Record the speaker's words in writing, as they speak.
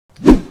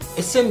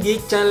SM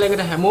GEEK channel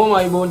එකට හැමෝම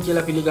අයිබෝන්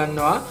කියලා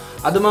පිළිගන්නවා.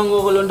 අද මම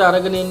ඕගොල්ලන්ට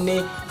අරගෙන ඉන්නේ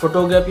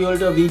ෆොටෝග්‍රැෆි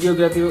වලට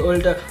වීඩියෝග්‍රැෆි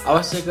වලට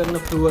අවශ්‍ය කරන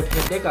fluid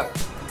head එකක්.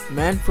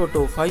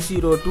 Manfrotto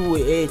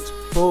 502AH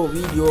Pro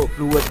Video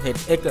Fluid Head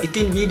එක.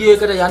 ඉතින් වීඩියෝ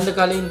එකට යන්න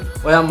කලින්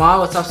ඔයා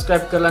මාව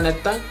subscribe කරලා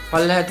නැත්නම්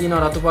පල්ලෙහා තියෙන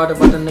රතු පාට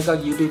බටන් එකක්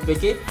YouTube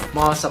එකේ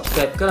මාව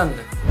subscribe කරන්න.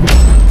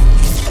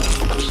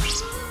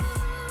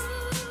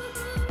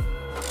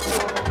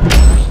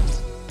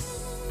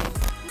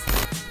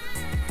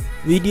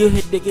 වීඩියෝ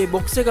හෙඩ් එකේ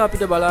බොක්ස් එක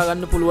අපිට බලා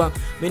ගන්න පුළුවන්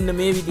මෙන්න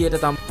මේ විදිහට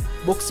තමයි.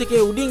 බොක්ස්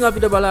එකේ උඩින්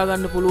අපිට බලා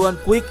ගන්න පුළුවන්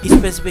quick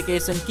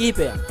specification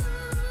කීපයක්.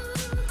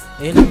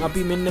 එහෙනම්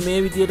අපි මෙන්න මේ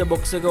විදිහට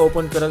බොක්ස් එක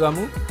ඕපන්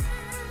කරගමු.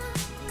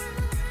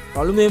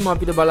 පළමුවෙන්ම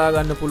අපිට බලා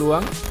ගන්න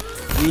පුළුවන්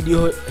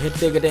වීඩියෝ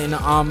හෙඩ් එකට එන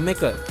ආම්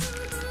එක.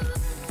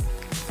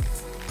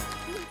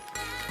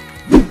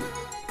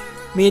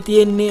 මේ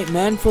තියෙන්නේ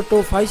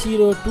Manfrotto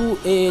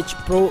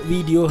 502AH Pro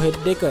Video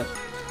Head එක.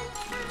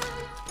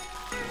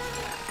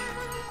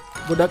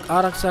 ගොඩක්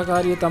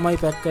ආරක්ෂාකාරීව තමයි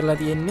පැක් කරලා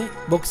තියෙන්නේ.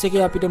 බොක්ස්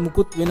එකේ අපිට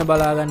මුකුත් වෙන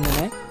බලා ගන්න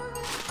නැහැ.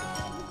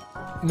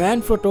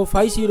 Manfrotto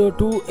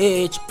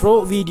 502AH Pro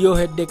Video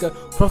Head එක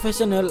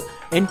professional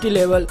entry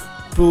level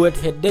fluid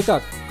head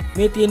එකක්.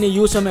 මේ තියෙන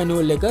user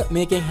manual එක.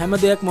 මේකෙන් හැම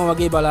දෙයක්ම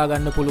වගේ බලා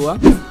ගන්න පුළුවන්.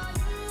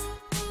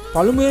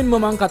 පළමුවෙන්ම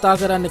මම කතා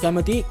කරන්න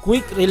කැමති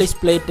quick release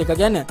plate එක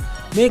ගැන.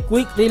 මේ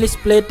quick release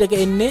plate එක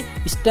එන්නේ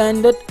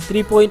standard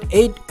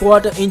 3.8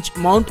 quarter inch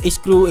mount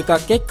screw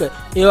එකක් එක්ක.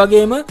 ඒ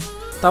වගේම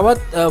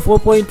තවත්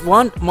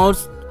 4.1 mount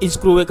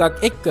screw එකක්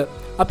එක්ක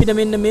අපිට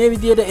මෙන්න මේ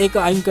විදිහට ඒක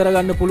අයින්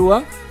කරගන්න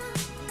පුළුවන්.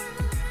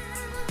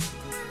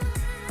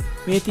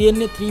 මේ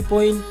තියෙන්නේ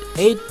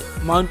 3.8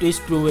 mount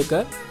screw එක.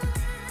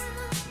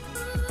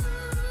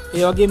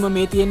 ඒ වගේම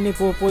මේ තියෙන්නේ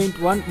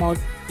 4.1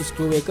 mount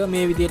screw එක.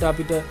 මේ විදිහට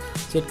අපිට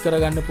set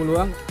කරගන්න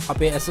පුළුවන්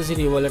අපේ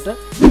accessory වලට.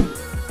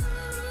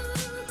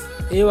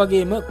 ඒ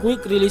වගේම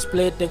quick release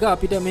plate එක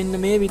අපිට මෙන්න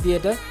මේ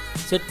විදිහට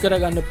set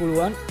කරගන්න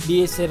පුළුවන්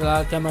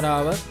DSLR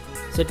කැමරාව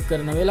set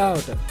කරන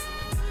වෙලාවට.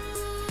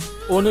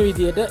 ඕන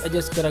විදියට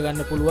adjust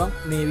කරගන්න පුළුවන්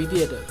මේ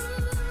විදියට.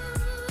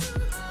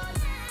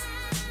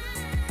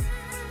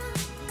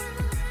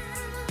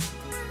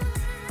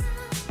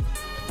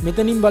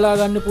 මෙතනින් බලා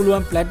ගන්න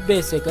පුළුවන් flat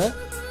base එක.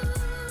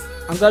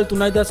 අඟල්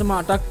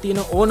 3.8ක් තියෙන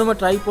ඕනම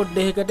tripod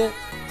දෙකකට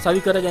සවි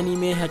කර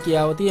ගැනීමේ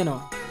හැකියාව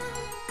තියෙනවා.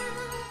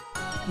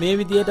 මේ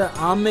විදියට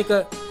arm එක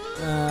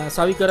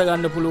සවි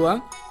කරගන්න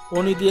පුළුවන්.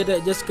 ඕන විදියට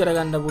adjust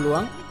කරගන්න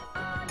පුළුවන්.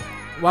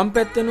 වම්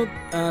පැත්තෙනුත්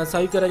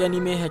සවි කර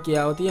ගැනීමේ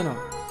හැකියාව තියෙනවා.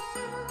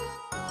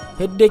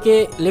 හෙඩ් එකේ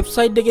left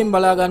side එකෙන්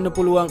බලා ගන්න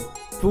පුළුවන්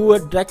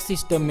fluid drag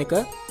system එක.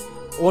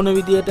 ඕන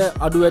විදියට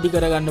අඩු වැඩි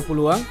කරගන්න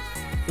පුළුවන්.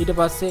 ඊට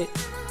පස්සේ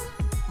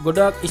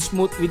ගොඩක්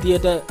smooth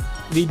විදියට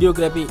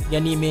වීඩියෝග්‍රැෆි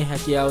ගැනීමේ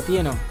හැකියාව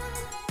තියෙනවා.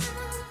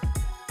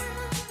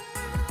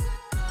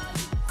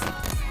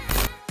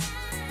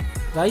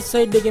 right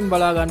side එකෙන්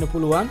බලා ගන්න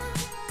පුළුවන්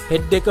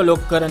හෙඩ් එක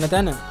lock කරන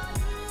තැන.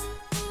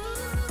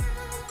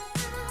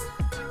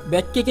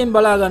 back එකෙන්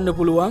බලා ගන්න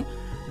පුළුවන්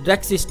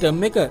drag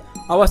system එක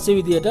අවශ්‍ය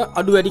විදියට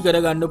අඩු වැඩි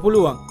කරගන්න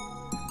පුළුවන්.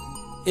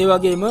 ඒ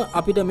වගේම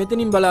අපිට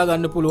මෙතනින් බලා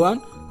ගන්න පුළුවන්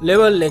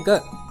level එක.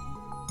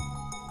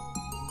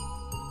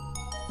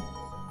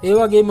 ඒ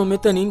වගේම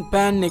මෙතනින්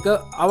pan එක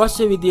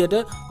අවශ්‍ය විදියට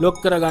lock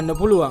කරගන්න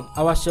පුළුවන්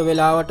අවශ්‍ය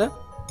වෙලාවට.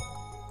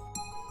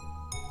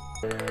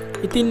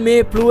 ඉතින්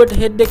මේ fluid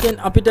head එකෙන්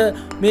අපිට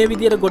මේ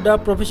විදියට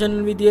ගොඩාක්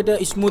professional විදියට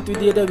smooth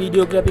විදියට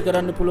වීඩියෝග්‍රැෆි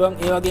කරන්න පුළුවන්.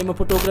 ඒ වගේම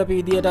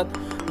photography විදියටත්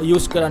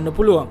use කරන්න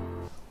පුළුවන්.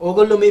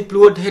 ඕගොල්ලෝ මේ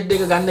fluid head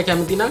එක ගන්න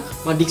කැමති නම්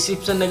මම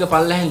description එක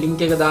පල්ලෙහෙන්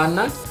link එක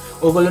දාන්නම්.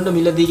 ඕගොල්ලන්ට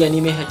මිලදී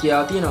ගැනීමේ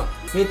හැකියාව තියෙනවා.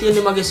 මේ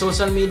තියෙන්නේ මගේ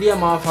social media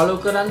මාව follow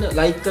කරන්න,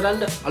 like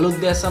කරන්න. අලුත්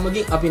දෙයක්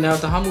සමගින් අපි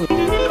නැවත හමු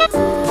වෙමු.